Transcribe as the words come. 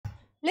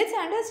let's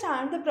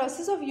understand the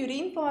process of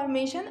urine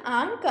formation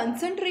and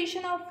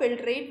concentration of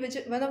filtrate, which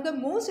is one of the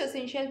most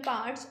essential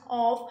parts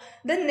of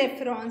the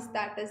nephrons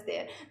that is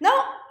there.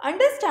 Now,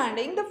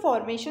 understanding the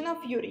formation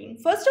of urine.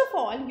 First of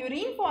all,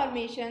 urine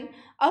formation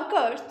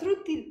occurs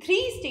through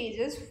three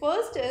stages.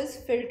 First is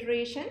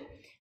filtration,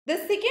 the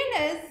second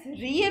is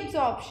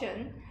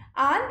reabsorption,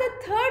 and the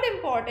third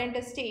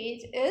important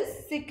stage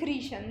is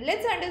secretion.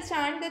 Let's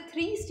understand the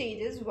three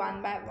stages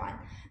one by one.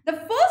 The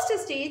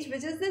first stage,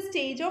 which is the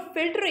stage of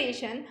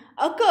filtration,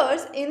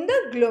 occurs in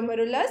the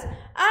glomerulus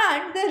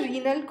and the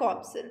renal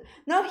capsule.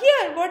 Now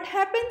here what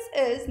happens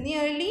is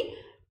nearly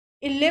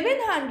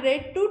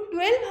 1100 to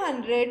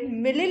 1200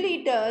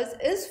 milliliters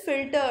is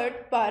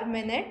filtered per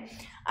minute,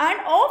 and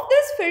of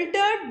this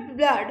filtered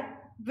blood,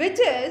 which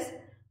is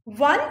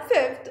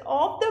 1/5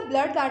 of the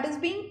blood that is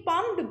being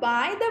pumped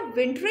by the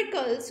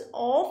ventricles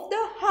of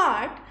the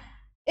heart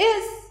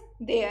is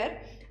there.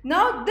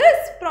 Now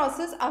this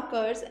process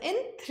occurs in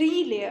three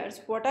layers.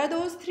 What are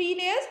those three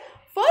layers?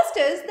 First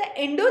is the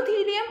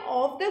endothelium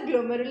of the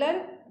glomerular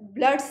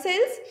blood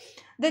cells.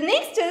 The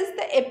next is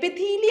the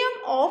epithelium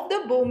of the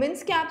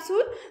Bowman's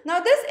capsule. Now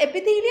this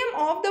epithelium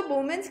of the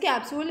Bowman's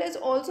capsule is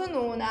also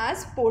known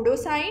as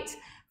podocytes.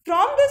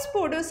 From these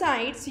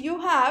podocytes, you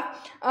have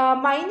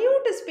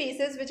minute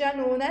spaces which are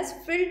known as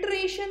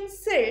filtration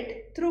silt,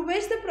 through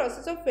which the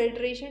process of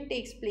filtration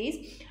takes place.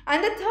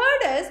 And the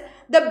third is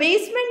the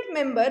basement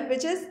member,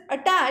 which is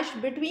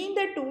attached between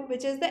the two,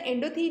 which is the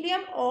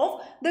endothelium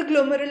of the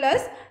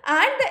glomerulus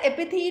and the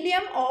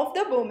epithelium of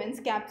the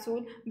Bowman's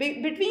capsule.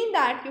 Between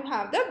that, you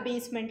have the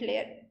basement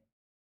layer.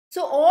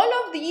 So all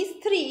of these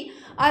three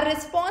are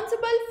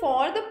responsible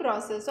for the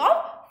process of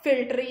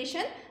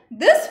filtration.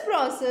 This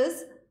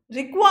process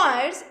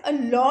requires a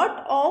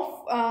lot of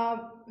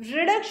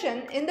reduction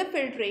in the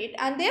filtrate,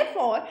 and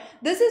therefore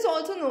this is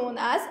also known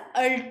as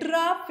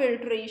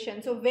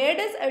ultrafiltration. So where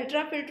does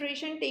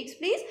ultrafiltration takes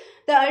place?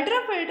 The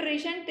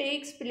ultrafiltration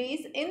takes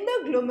place in the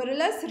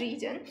glomerulus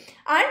region,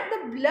 and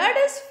the blood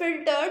is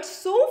filtered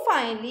so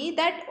finely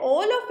that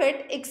all of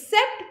it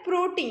except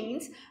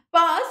proteins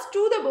pass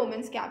to the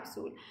Bowman's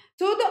capsule.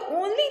 So the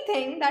only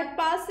thing that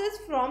passes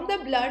from the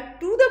blood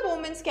to the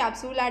Bowman's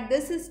capsule at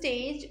this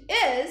stage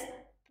is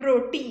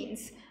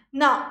proteins.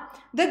 Now,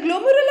 the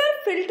glomerular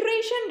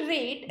filtration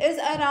rate is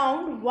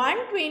around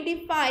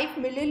 125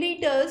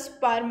 milliliters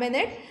per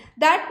minute.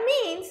 That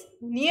means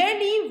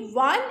nearly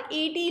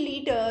 180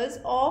 liters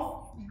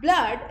of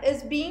blood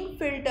is being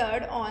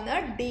filtered on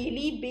a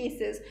daily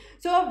basis.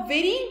 So a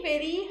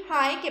very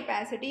high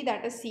capacity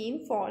that is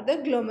seen for the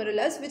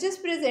glomerulus, which is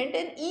present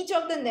in each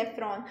of the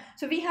nephron.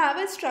 So we have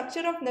a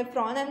structure of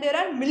nephron, and there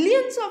are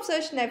millions of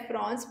such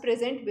nephrons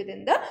present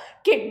within the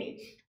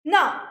kidney.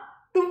 Now,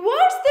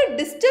 towards the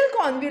distal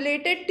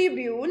convoluted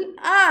tubule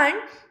and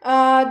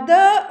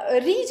the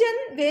region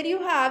where you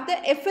have the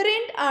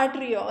efferent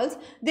arterioles,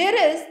 there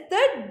is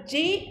the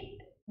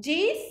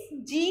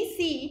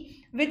JGC,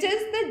 which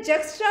is the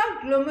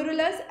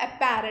juxtaglomerulus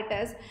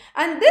apparatus,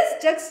 and this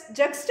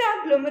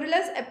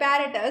juxtaglomerulus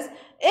apparatus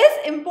is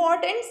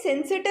important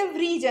sensitive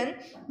region,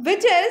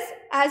 which is,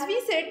 as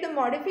we said, the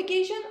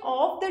modification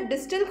of the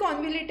distal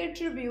convoluted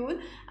tubule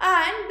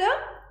and the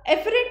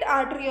efferent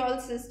arteriole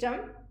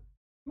system.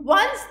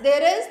 Once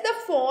there is the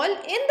fall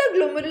in the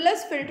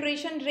glomerulus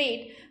filtration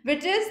rate,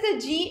 which is the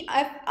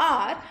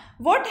GFR,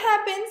 what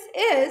happens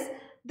is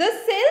the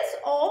cells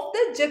of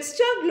the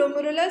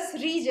juxtaglomerulus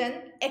region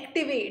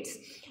activates,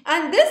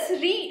 and this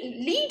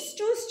leads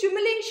to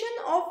stimulation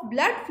of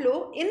blood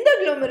flow in the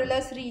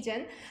glomerulus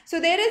region. So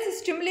there is a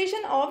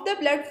stimulation of the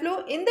blood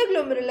flow in the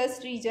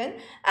glomerulus region,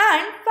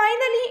 and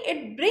finally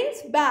it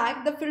brings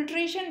back the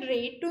filtration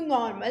rate to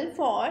normal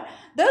for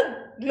the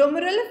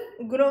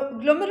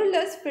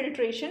glomerulus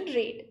filtration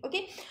rate.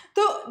 Okay,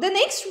 so the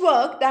next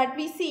work that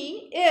we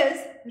see is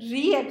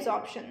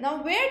reabsorption.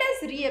 Now where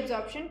does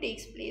reabsorption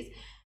takes place?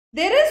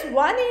 There is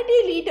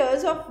 180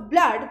 liters of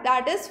blood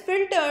that is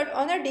filtered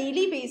on a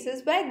daily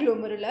basis by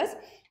glomerulus.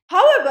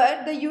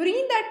 However, the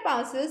urine that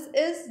passes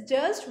is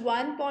just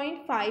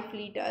 1.5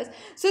 liters.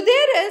 So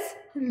there is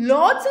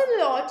lots and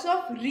lots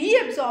of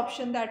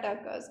reabsorption that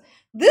occurs.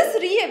 This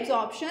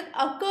reabsorption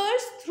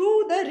occurs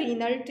through the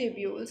renal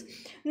tubules.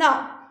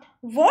 Now,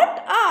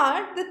 what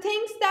are the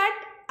things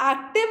that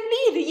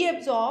actively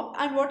reabsorb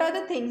and what are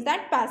the things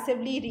that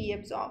passively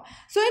reabsorb?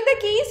 So in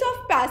the case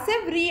of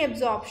passive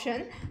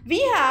reabsorption,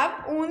 we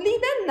have only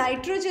the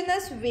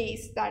nitrogenous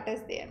waste that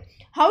is there.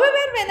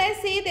 However, when I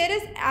say there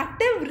is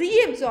active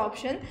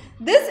reabsorption,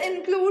 this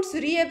includes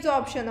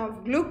reabsorption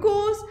of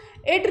glucose,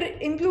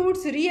 it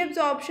includes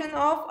reabsorption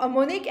of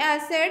ammonic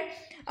acid,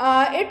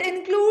 it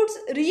includes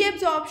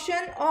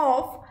reabsorption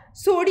of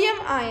sodium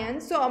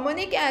ions. So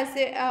ammonic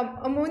acid,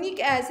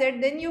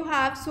 then you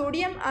have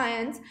sodium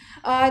ions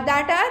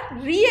that are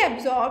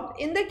reabsorbed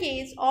in the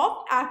case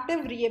of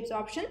active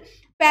reabsorption.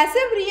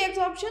 Passive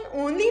reabsorption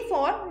only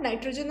for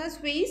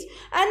nitrogenous waste,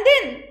 and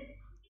then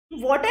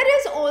water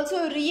is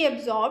also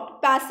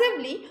reabsorbed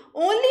passively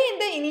only in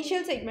the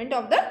initial segment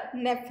of the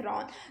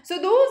nephron. So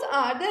those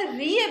are the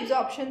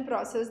reabsorption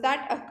process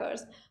that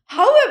occurs.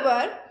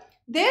 However,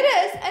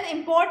 there is an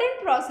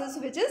important process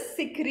which is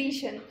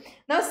secretion.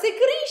 Now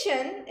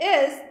secretion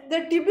is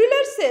the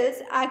tubular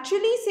cells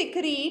actually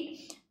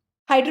secrete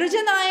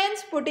hydrogen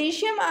ions,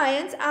 potassium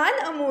ions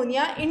and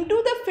ammonia into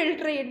the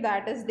filtrate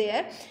that is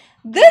there.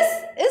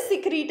 This is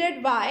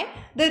secreted by,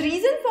 the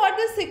reason for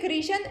this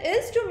secretion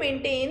is to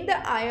maintain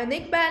the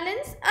ionic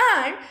balance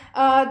and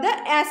the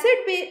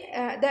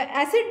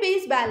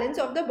acid-base balance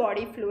of the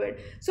body fluid.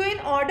 So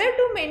in order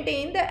to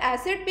maintain the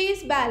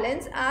acid-base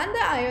balance and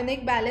the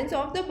ionic balance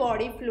of the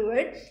body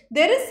fluid,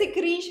 there is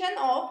secretion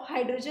of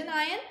hydrogen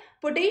ion,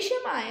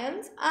 potassium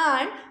ions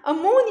and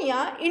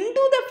ammonia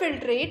into the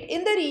filtrate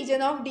in the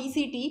region of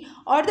DCT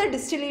or the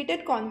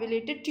distillated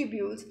convoluted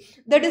tubules,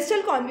 the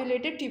distal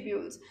convoluted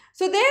tubules.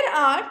 So there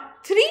are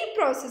three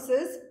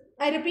processes,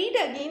 I repeat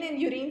again, in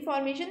urine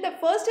formation. The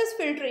first is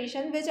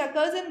filtration, which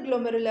occurs in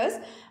glomerulus,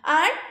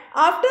 and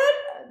after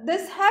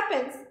this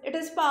happens, it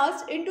is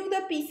passed into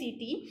the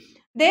PCT.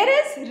 There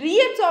is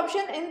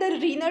reabsorption in the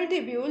renal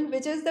tubule,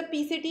 which is the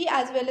PCT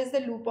as well as the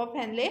loop of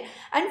Henle,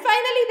 and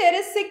finally there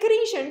is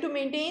secretion to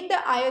maintain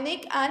the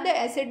ionic and the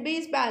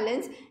acid-base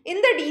balance in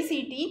the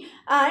DCT,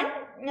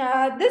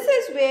 and this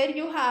is where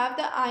you have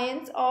the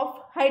ions of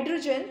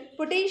hydrogen,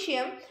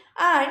 potassium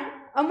and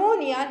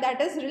ammonia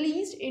that is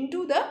released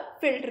into the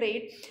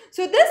filtrate.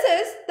 So this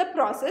is the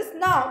process.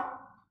 Now,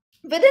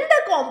 within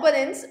the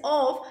components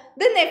of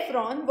the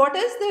nephron, what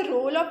is the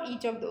role of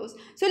each of those?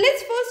 So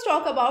let's first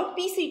talk about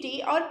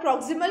PCT or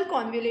proximal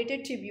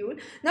convoluted tubule.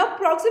 Now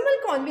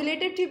proximal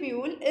convoluted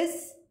tubule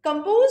is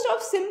composed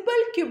of simple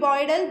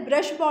cuboidal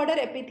brush border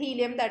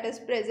epithelium that is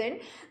present.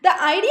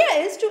 The idea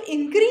is to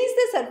increase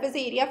the surface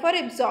area for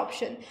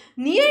absorption.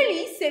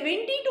 Nearly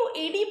 70 to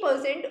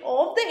 80%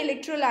 of the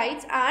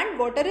electrolytes and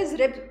water is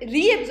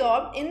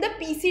reabsorbed in the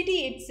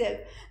PCT itself.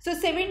 So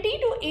 70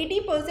 to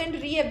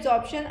 80%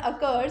 reabsorption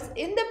occurs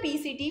in the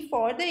PCT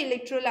for the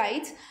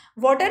electrolytes.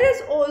 Water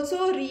is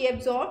also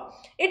reabsorbed.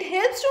 It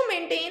helps to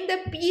maintain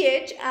the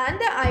pH and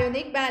the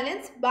ionic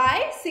balance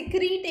by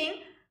secreting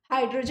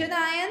hydrogen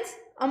ions,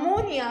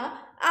 ammonia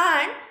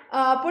and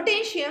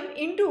potassium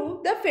into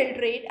the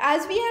filtrate.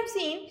 As we have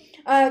seen,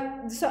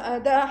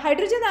 the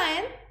hydrogen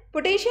ion,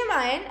 potassium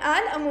ion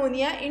and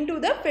ammonia into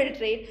the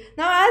filtrate.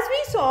 Now as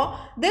we saw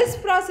this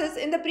process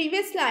in the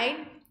previous slide,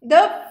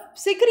 the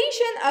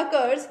secretion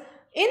occurs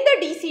in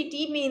the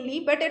DCT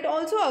mainly, but it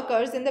also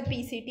occurs in the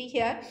PCT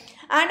here.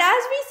 And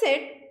as we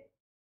said,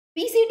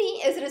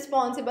 PCT is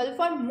responsible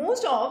for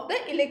most of the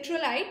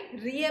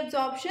electrolyte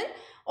reabsorption.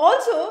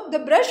 Also, the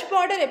brush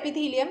border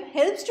epithelium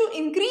helps to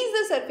increase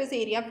the surface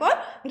area for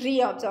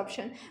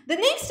reabsorption. The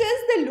next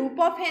is the loop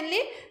of Henle.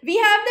 We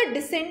have the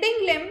descending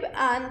limb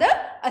and the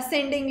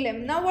ascending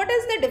limb. Now, what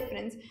is the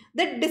difference?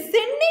 The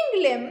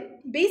descending limb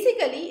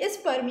basically is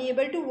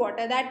permeable to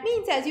water. That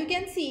means, as you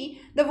can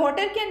see, the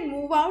water can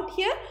move out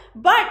here,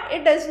 but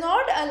it does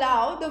not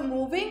allow the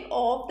moving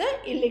of the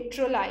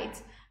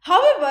electrolytes.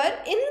 However,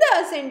 in the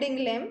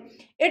ascending limb,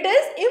 it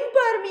is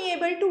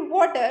impermeable to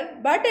water,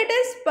 but it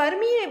is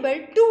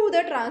permeable to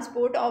the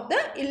transport of the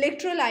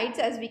electrolytes,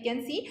 as we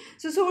can see.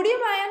 So, sodium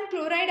ion,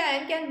 chloride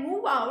ion can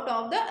move out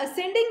of the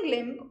ascending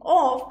limb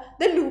of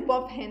the loop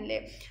of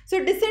Henle. So,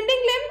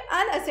 descending limb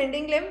and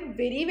ascending limb,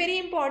 very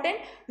important.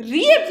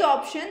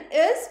 Reabsorption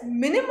is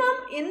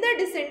minimum in the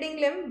descending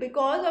limb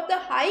because of the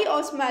high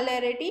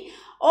osmolarity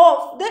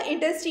of the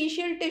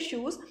interstitial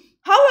tissues.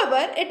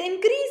 However, it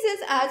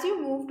increases as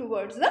you move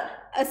towards the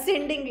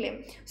ascending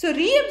limb. So,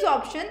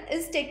 reabsorption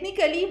is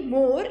technically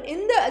more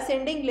in the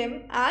ascending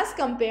limb as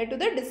compared to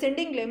the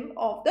descending limb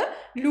of the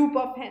loop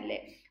of Henle.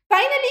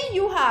 Finally,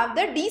 you have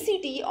the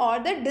DCT or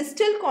the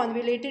distal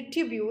convoluted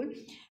tubule.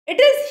 It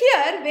is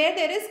here where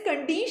there is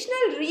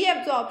conditional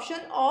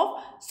reabsorption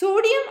of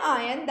sodium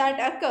ion that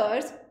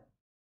occurs.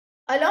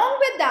 Along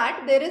with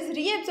that, there is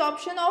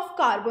reabsorption of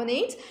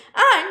carbonates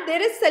and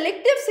there is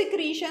selective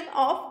secretion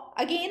of,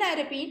 again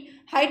I repeat,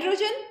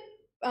 hydrogen,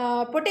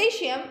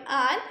 potassium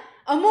and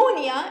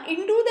ammonia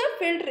into the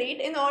filtrate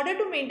in order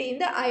to maintain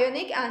the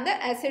ionic and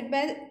the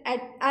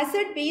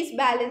acid-base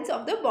balance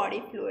of the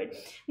body fluid.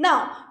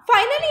 Now,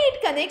 finally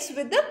it connects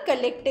with the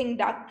collecting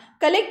duct.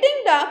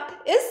 Collecting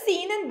duct is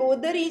seen in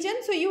both the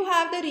regions. So, you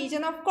have the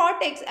region of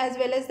cortex as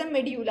well as the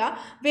medulla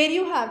where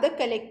you have the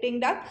collecting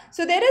duct.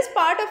 So, there is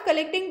part of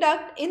collecting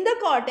duct in the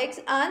cortex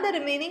and the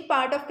remaining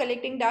part of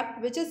collecting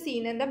duct which is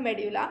seen in the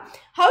medulla.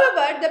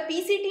 However, the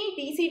PCT,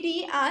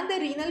 DCT and the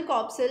renal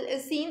capsule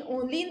is seen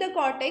only in the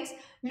cortex.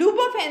 Loop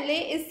of Henle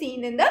is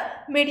seen in the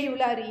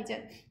medulla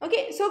region.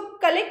 Okay, so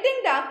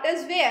collecting duct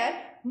is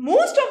where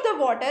most of the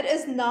water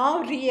is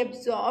now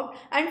reabsorbed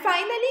and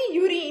finally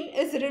urine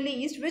is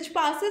released, which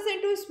passes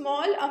into a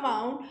small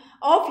amount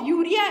of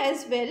urea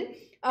as well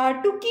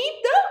to keep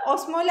the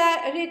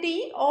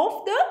osmolarity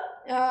of the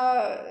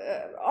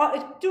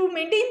to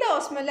maintain the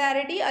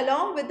osmolarity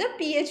along with the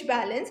pH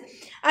balance.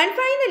 And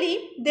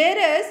finally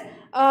there is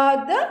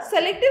the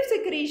selective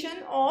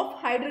secretion of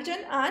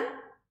hydrogen and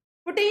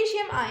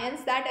potassium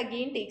ions that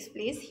again takes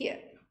place here.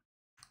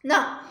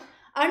 Now,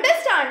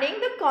 understanding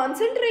the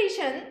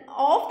concentration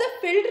of the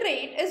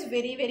filtrate is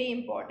very, very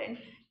important.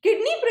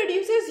 Kidney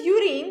produces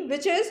urine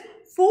which is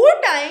 4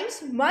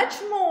 times much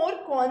more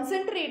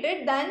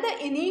concentrated than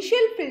the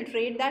initial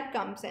filtrate that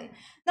comes in.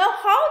 Now,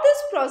 how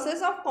this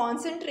process of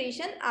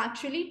concentration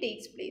actually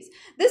takes place?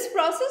 This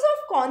process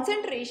of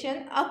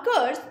concentration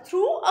occurs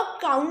through a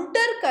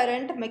counter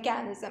current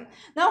mechanism.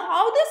 Now,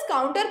 how this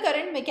counter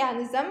current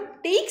mechanism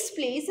takes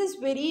place is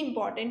very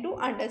important to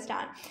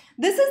understand.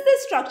 This is the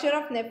structure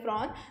of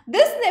nephron.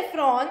 This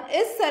nephron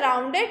is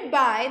surrounded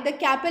by the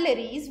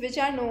capillaries which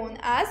are known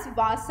as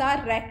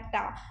vasa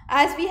recta,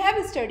 as we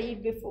have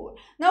studied before.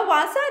 Now,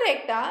 vasa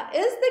recta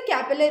is the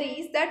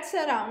capillaries that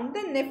surround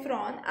the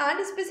nephron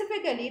and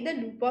specifically the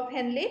loop of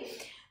Henle.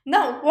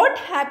 Now, what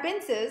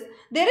happens is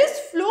there is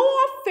flow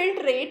of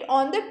filtrate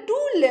on the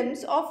 2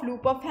 limbs of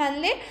loop of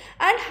Henle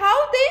and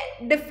how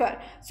they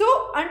differ.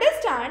 So,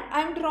 understand,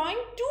 I am drawing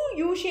 2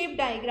 U-shaped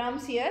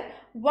diagrams here.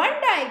 One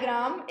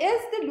diagram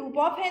is the loop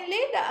of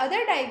Henle, the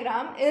other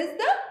diagram is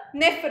the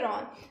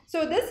nephron.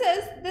 So, this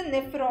is the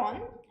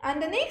nephron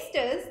and the next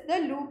is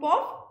the loop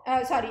of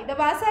the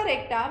vasa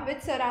recta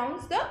which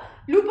surrounds the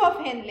loop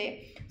of Henle.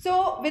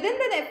 So, within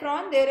the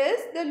nephron there is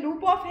the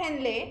loop of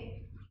Henle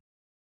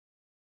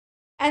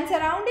and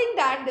surrounding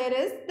that there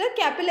is the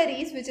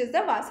capillaries which is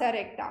the vasa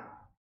recta.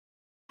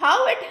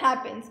 How it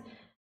happens?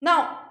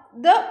 Now,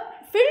 the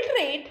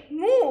filtrate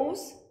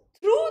moves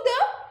through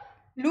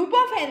the loop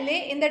of Henle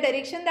in the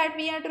direction that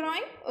we are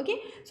drawing.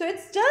 Okay, so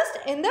it's just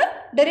in the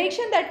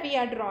direction that we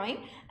are drawing,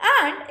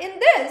 and in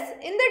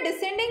the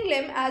descending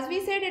limb, as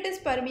we said, it is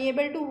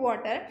permeable to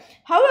water.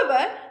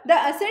 However, the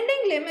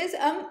ascending limb is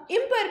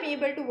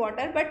impermeable to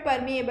water but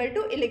permeable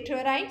to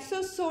electrolytes,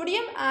 so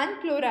sodium and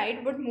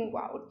chloride would move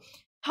out.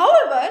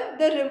 However,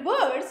 the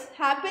reverse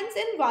happens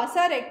in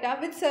vasa recta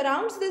which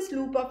surrounds this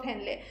loop of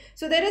Henle.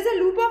 So, there is a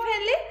loop of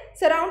Henle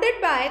surrounded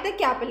by the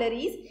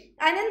capillaries,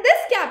 and in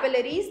this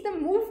capillaries the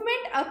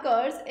movement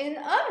occurs in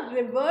a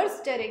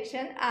reverse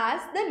direction as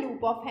the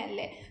loop of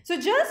Henle. So,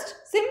 just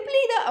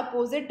simply the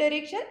opposite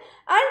direction,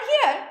 and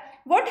here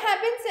what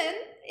happens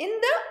in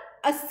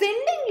the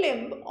ascending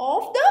limb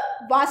of the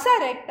vasa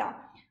recta,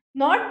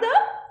 not the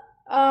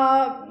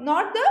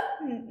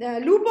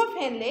loop of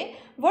Henle,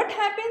 what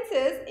happens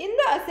is in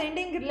the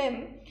ascending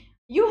limb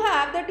you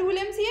have the 2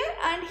 limbs here,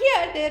 and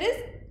here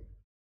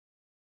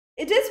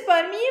it is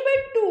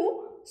permeable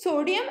to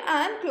sodium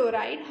and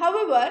chloride.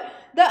 However,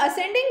 the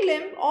ascending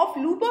limb of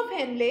loop of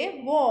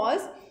Henle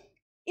was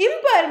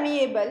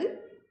impermeable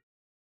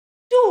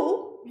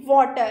to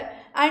water,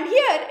 and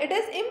here it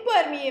is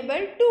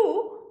impermeable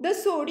to the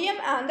sodium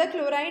and the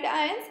chloride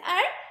ions,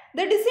 and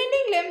the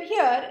descending limb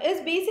here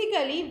is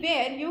basically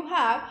where you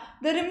have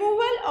the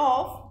removal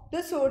of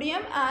the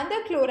sodium and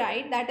the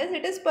chloride, that is,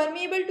 it is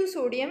permeable to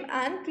sodium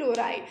and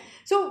chloride.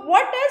 So,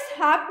 what is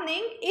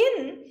happening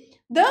in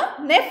the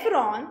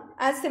nephron,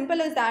 as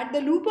simple as that,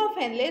 the loop of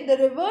Henle, the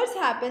reverse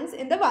happens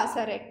in the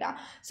vasa recta.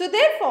 So,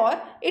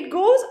 therefore, it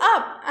goes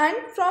up and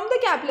from the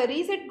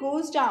capillaries it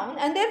goes down,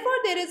 and therefore,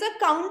 there is a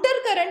counter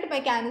current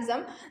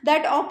mechanism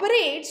that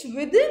operates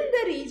within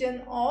the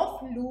region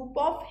of loop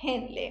of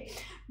Henle.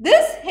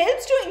 This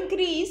helps to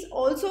increase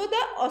also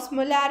the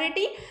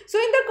osmolarity. So,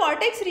 in the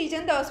cortex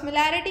region, the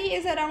osmolarity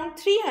is around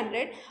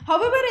 300.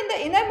 However, in the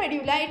inner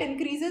medulla, it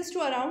increases to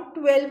around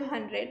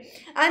 1200.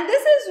 And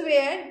this is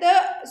where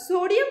the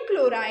sodium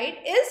chloride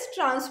is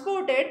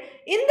transported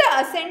in the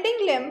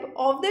ascending limb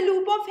of the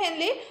loop of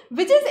Henle,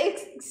 which is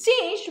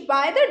exchanged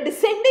by the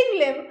descending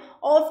limb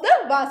of the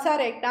vasa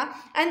recta,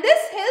 and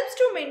this helps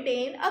to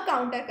maintain a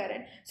counter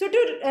current. So,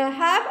 to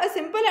have a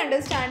simple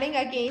understanding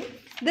again,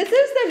 this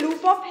is the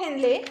loop of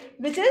Henle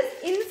which is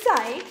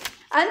inside,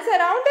 and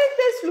surrounding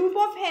this loop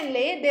of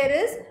Henle there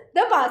is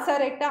the vasa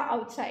recta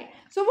outside.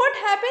 So, what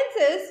happens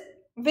is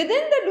within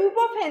the loop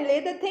of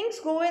Henle the things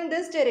go in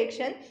this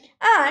direction,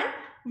 and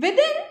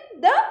within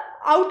the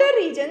outer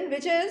region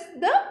which is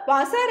the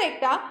vasa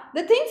recta,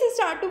 the things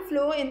start to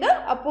flow in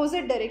the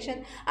opposite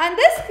direction, and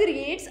this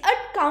creates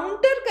a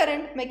counter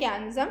current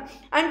mechanism,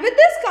 and with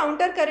this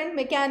counter current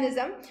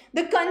mechanism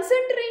the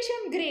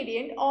concentration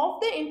gradient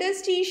of the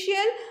interstitial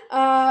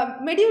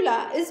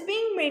medulla is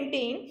being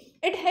maintained.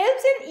 It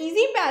helps in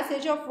easy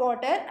passage of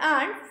water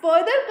and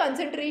further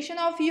concentration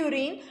of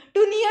urine to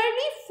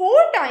nearly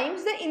 4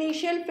 times the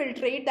initial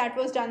filtrate that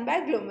was done by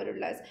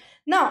glomerulus.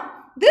 Now,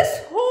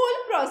 this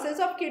whole process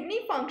of kidney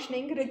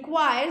functioning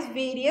requires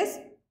various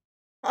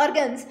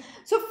organs.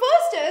 So,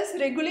 first is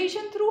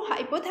regulation through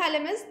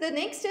hypothalamus, the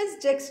next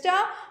is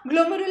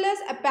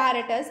juxtaglomerulus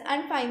apparatus,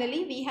 and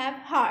finally we have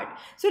heart.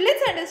 So,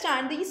 let's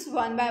understand these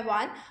one by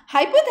one.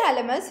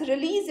 Hypothalamus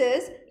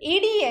releases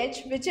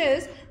ADH, which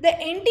is the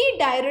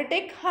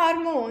antidiuretic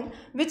hormone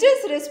which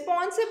is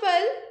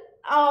responsible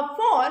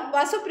for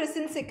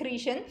vasopressin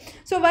secretion.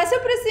 So,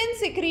 vasopressin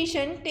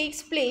secretion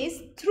takes place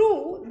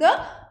through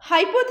the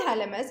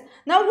hypothalamus.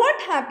 Now,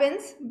 what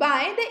happens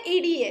by the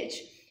ADH?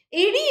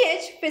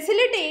 ADH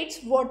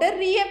facilitates water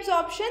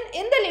reabsorption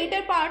in the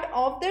later part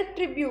of the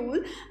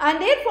tubule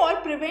and therefore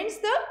prevents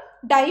the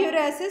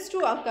diuresis to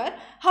occur.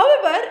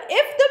 However,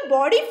 if the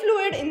body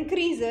fluid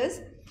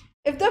increases,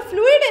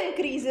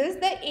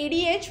 the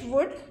ADH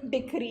would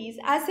decrease.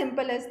 As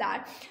simple as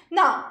that.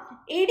 Now,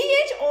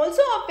 ADH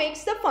also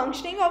affects the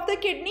functioning of the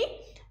kidney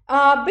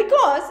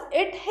because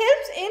it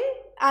helps in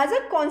as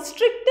a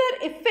constrictor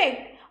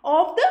effect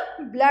of the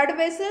blood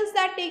vessels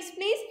that takes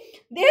place,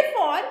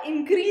 therefore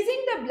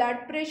increasing the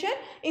blood pressure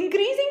in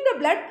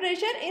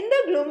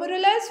the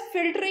glomerulus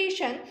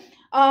filtration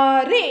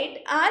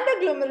rate and the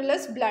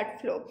glomerulus blood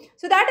flow.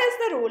 So that is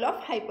the role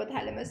of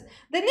hypothalamus.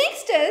 The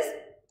next is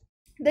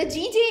the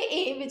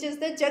JGA, which is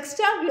the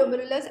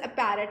juxtaglomerulus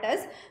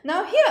apparatus.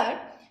 Now here,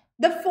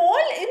 the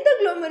fall in the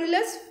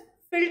glomerulus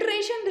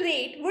filtration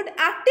rate would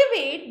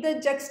activate the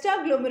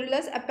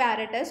juxtaglomerulus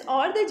apparatus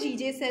or the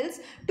JGA cells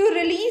to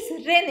release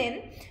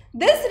renin.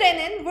 This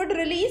renin would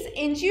release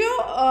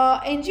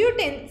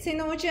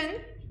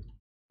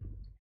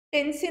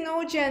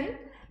angiotensinogen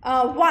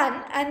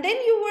 1, and then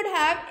you would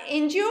have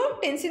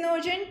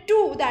angiotensinogen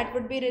 2 that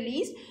would be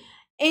released.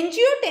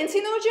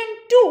 Angiotensinogen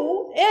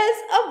 2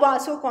 is a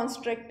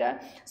vasoconstrictor.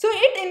 So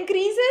it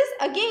increases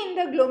again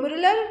the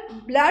glomerular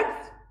blood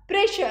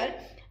pressure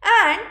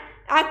and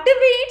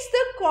activates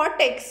the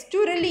cortex to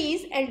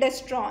release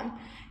aldosterone.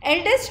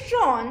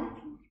 Aldosterone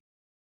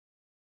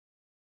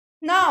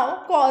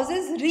now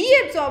causes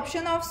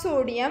reabsorption of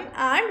sodium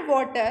and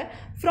water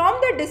from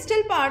the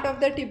distal part of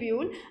the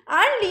tubule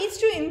and leads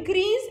to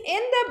increase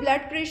in the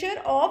blood pressure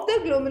of the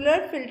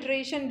glomerular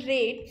filtration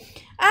rate.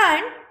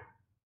 And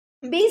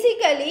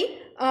basically,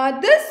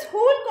 this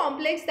whole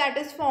complex that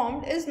is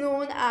formed is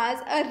known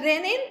as a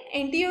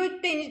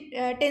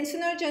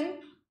renin-angiotensinogen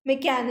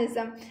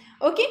mechanism.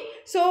 Okay,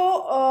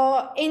 so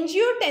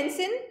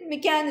angiotensin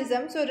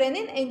mechanism, so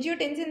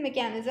renin-angiotensin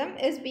mechanism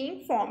is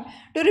being formed.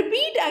 To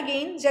repeat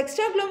again,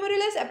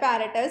 juxtaglomerulus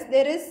apparatus,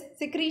 there is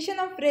secretion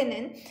of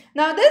renin.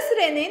 Now this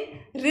renin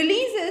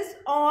releases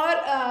or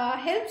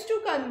helps to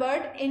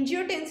convert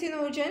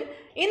angiotensinogen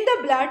in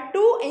the blood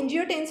to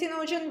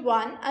angiotensinogen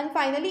 1 and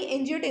finally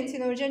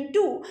angiotensinogen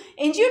 2.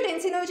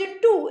 Angiotensinogen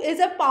 2 is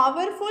a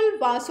powerful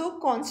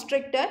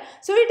vasoconstrictor,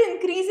 so it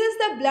increases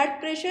the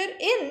blood pressure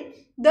in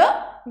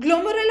the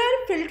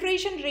glomerular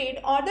filtration rate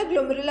or the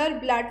glomerular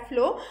blood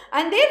flow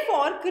and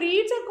therefore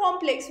creates a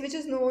complex which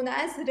is known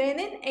as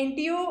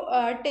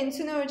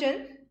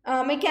renin-angiotensinogen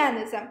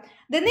mechanism.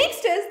 The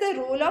next is the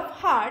role of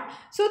heart.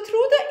 So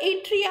through the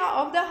atria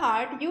of the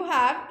heart you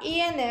have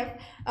ANF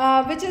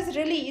which is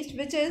released,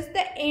 which is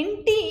the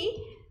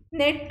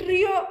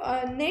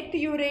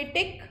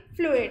anti-natriuretic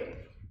fluid.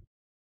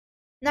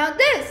 Now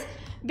this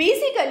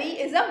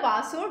basically is a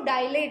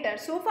vasodilator.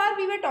 So far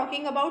we were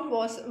talking about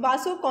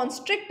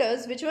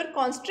vasoconstrictors which were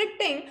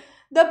constricting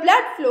the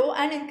blood flow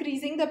and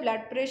increasing the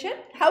blood pressure.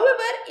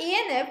 However,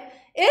 ANF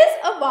is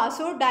a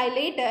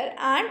vasodilator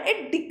and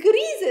it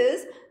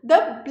decreases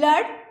the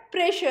blood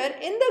pressure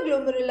in the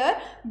glomerular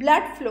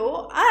blood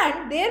flow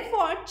and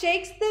therefore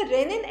checks the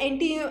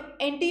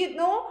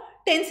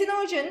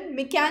renin-angiotensinogen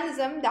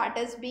mechanism that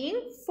is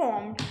being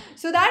formed.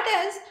 So that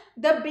is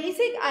the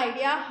basic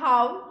idea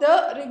how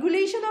the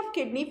regulation of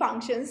kidney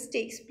functions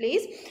takes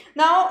place.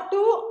 Now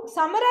to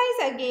summarize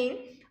again,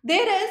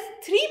 there is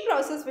three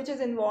processes which is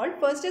involved.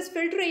 First is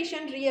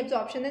filtration,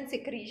 reabsorption and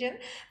secretion.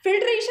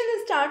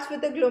 Filtration starts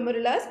with the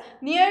glomerulus.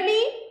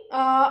 Nearly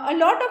a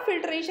lot of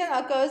filtration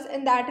occurs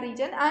in that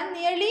region and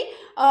nearly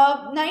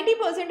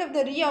 90% of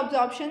the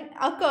reabsorption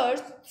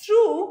occurs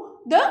through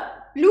the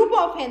loop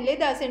of Henle,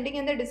 the ascending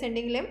and the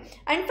descending limb.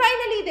 And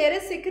finally there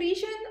is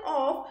secretion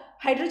of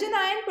hydrogen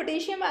ion,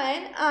 potassium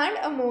ion and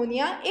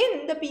ammonia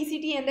in the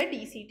PCT and the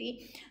DCT.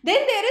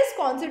 Then there is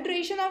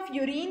concentration of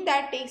urine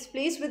that takes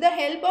place with the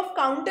help of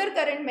counter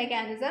current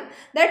mechanism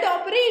that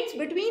operates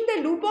between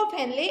the loop of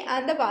Henle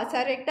and the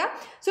vasa recta.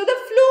 So the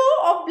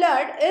flow of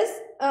blood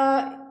is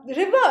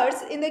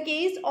reverse in the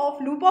case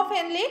of loop of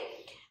Henle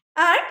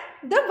and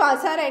the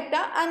vasa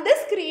recta, and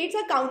this creates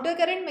a counter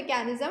current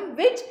mechanism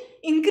which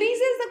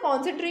increases the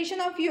concentration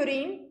of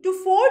urine to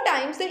 4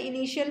 times the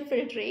initial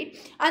filtrate,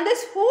 and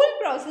this whole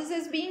process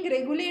is being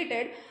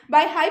regulated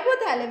by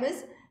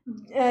hypothalamus,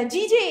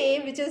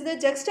 JGA, which is the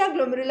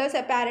juxtaglomerulus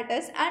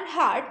apparatus, and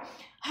heart.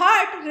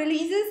 Heart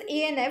releases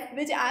ANF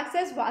which acts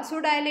as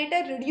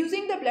vasodilator,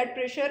 reducing the blood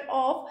pressure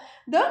of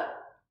the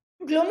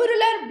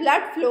glomerular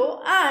blood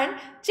flow and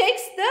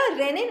checks the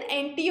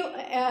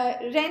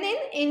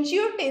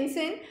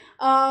renin-angiotensin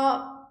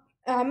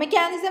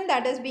mechanism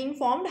that is being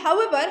formed.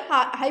 However,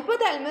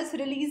 hypothalamus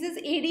releases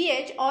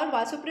ADH or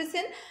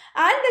vasopressin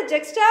and the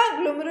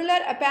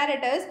juxtaglomerular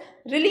apparatus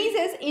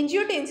releases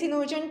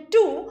angiotensinogen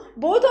 2.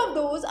 Both of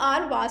those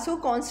are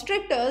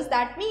vasoconstrictors.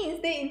 That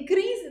means they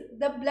increase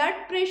the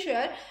blood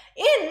pressure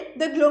in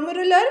the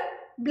glomerular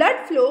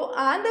blood flow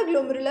and the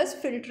glomerulus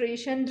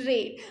filtration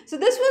rate. So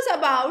this was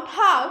about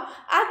how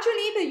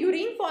actually the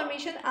urine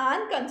formation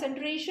and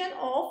concentration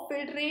of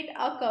filtrate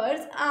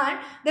occurs and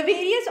the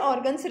various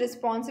organs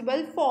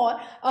responsible for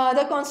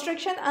the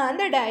constriction and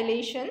the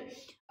dilation.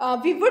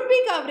 we would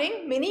be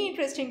covering many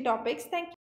interesting topics. Thank you.